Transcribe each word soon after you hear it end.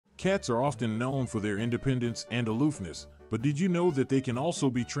Cats are often known for their independence and aloofness, but did you know that they can also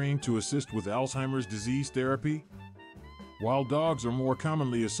be trained to assist with Alzheimer's disease therapy? While dogs are more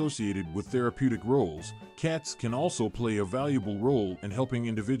commonly associated with therapeutic roles, cats can also play a valuable role in helping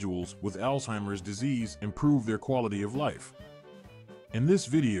individuals with Alzheimer's disease improve their quality of life. In this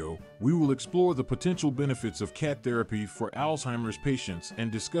video, we will explore the potential benefits of cat therapy for Alzheimer's patients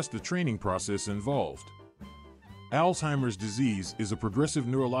and discuss the training process involved. Alzheimer's disease is a progressive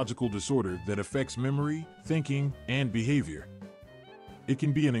neurological disorder that affects memory, thinking, and behavior. It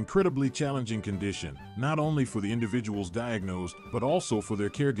can be an incredibly challenging condition, not only for the individuals diagnosed, but also for their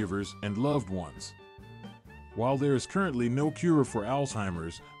caregivers and loved ones. While there is currently no cure for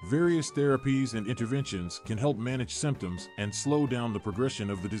Alzheimer's, various therapies and interventions can help manage symptoms and slow down the progression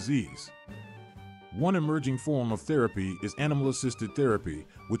of the disease. One emerging form of therapy is animal-assisted therapy,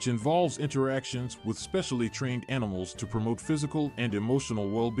 which involves interactions with specially trained animals to promote physical and emotional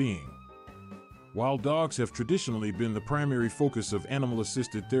well-being. While dogs have traditionally been the primary focus of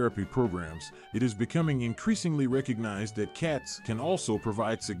animal-assisted therapy programs, it is becoming increasingly recognized that cats can also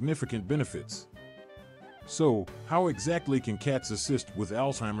provide significant benefits. So, how exactly can cats assist with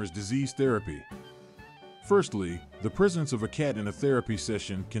Alzheimer's disease therapy? Firstly, the presence of a cat in a therapy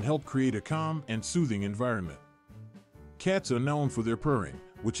session can help create a calm and soothing environment. Cats are known for their purring,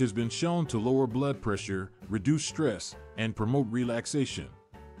 which has been shown to lower blood pressure, reduce stress, and promote relaxation.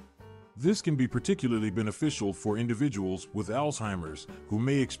 This can be particularly beneficial for individuals with Alzheimer's who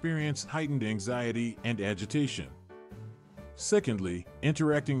may experience heightened anxiety and agitation. Secondly,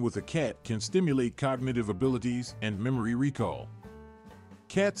 interacting with a cat can stimulate cognitive abilities and memory recall.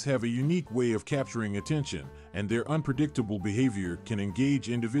 Cats have a unique way of capturing attention, and their unpredictable behavior can engage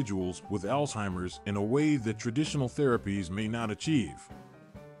individuals with Alzheimer's in a way that traditional therapies may not achieve.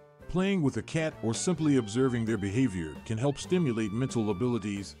 Playing with a cat or simply observing their behavior can help stimulate mental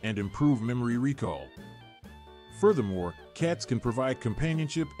abilities and improve memory recall. Furthermore, cats can provide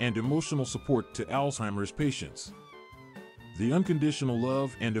companionship and emotional support to Alzheimer's patients. The unconditional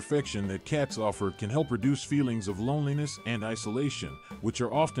love and affection that cats offer can help reduce feelings of loneliness and isolation, which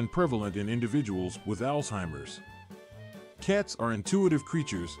are often prevalent in individuals with Alzheimer's. Cats are intuitive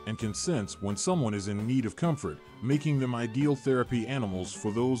creatures and can sense when someone is in need of comfort, making them ideal therapy animals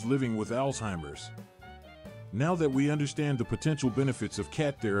for those living with Alzheimer's. Now that we understand the potential benefits of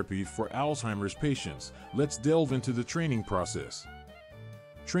cat therapy for Alzheimer's patients, let's delve into the training process.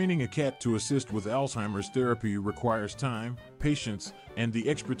 Training a cat to assist with Alzheimer's therapy requires time, patience, and the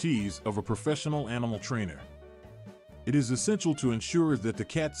expertise of a professional animal trainer. It is essential to ensure that the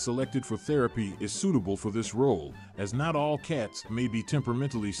cat selected for therapy is suitable for this role, as not all cats may be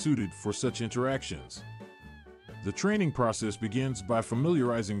temperamentally suited for such interactions. The training process begins by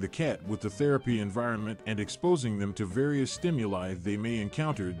familiarizing the cat with the therapy environment and exposing them to various stimuli they may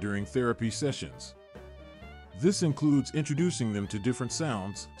encounter during therapy sessions. This includes introducing them to different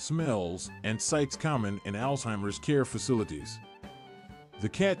sounds, smells, and sights common in Alzheimer's care facilities. The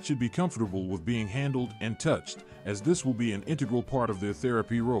cat should be comfortable with being handled and touched, as this will be an integral part of their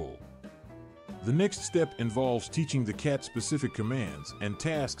therapy role. The next step involves teaching the cat specific commands and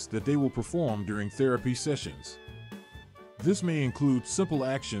tasks that they will perform during therapy sessions. This may include simple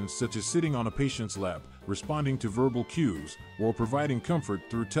actions such as sitting on a patient's lap, responding to verbal cues, or providing comfort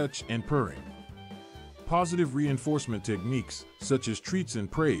through touch and purring. Positive reinforcement techniques, such as treats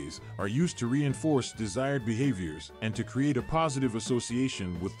and praise, are used to reinforce desired behaviors and to create a positive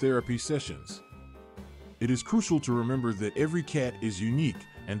association with therapy sessions. It is crucial to remember that every cat is unique,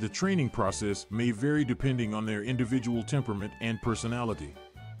 and the training process may vary depending on their individual temperament and personality.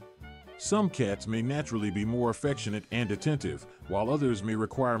 Some cats may naturally be more affectionate and attentive, while others may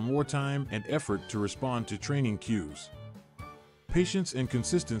require more time and effort to respond to training cues. Patience and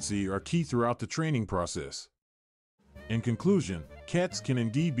consistency are key throughout the training process. In conclusion, cats can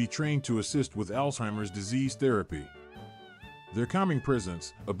indeed be trained to assist with Alzheimer's disease therapy. Their calming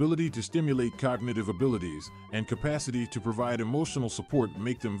presence, ability to stimulate cognitive abilities, and capacity to provide emotional support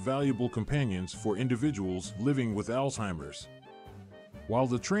make them valuable companions for individuals living with Alzheimer's. While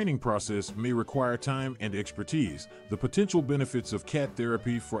the training process may require time and expertise, the potential benefits of cat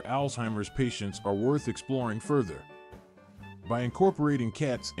therapy for Alzheimer's patients are worth exploring further. By incorporating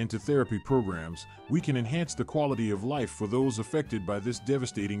cats into therapy programs, we can enhance the quality of life for those affected by this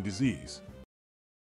devastating disease.